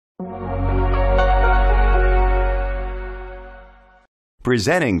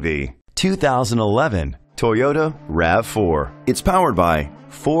Presenting the 2011 Toyota RAV4. It's powered by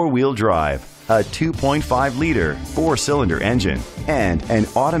four-wheel drive, a 2.5-liter four-cylinder engine, and an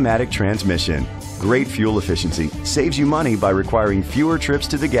automatic transmission. Great fuel efficiency saves you money by requiring fewer trips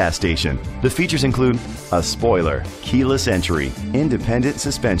to the gas station. The features include a spoiler, keyless entry, independent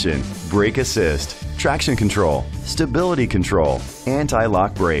suspension, brake assist, traction control, stability control,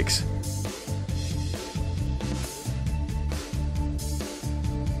 anti-lock brakes.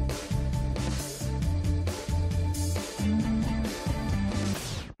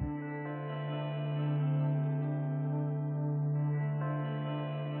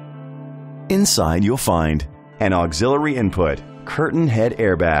 Inside you'll find an auxiliary input, curtain head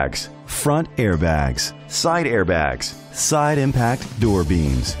airbags, front airbags, side impact door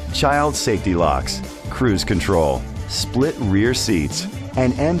beams, child safety locks, cruise control, split rear seats,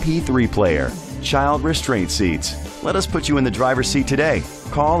 an MP3 player, child restraint seats. Let us put you in the driver's seat today.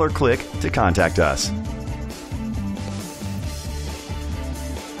 Call or click to contact us.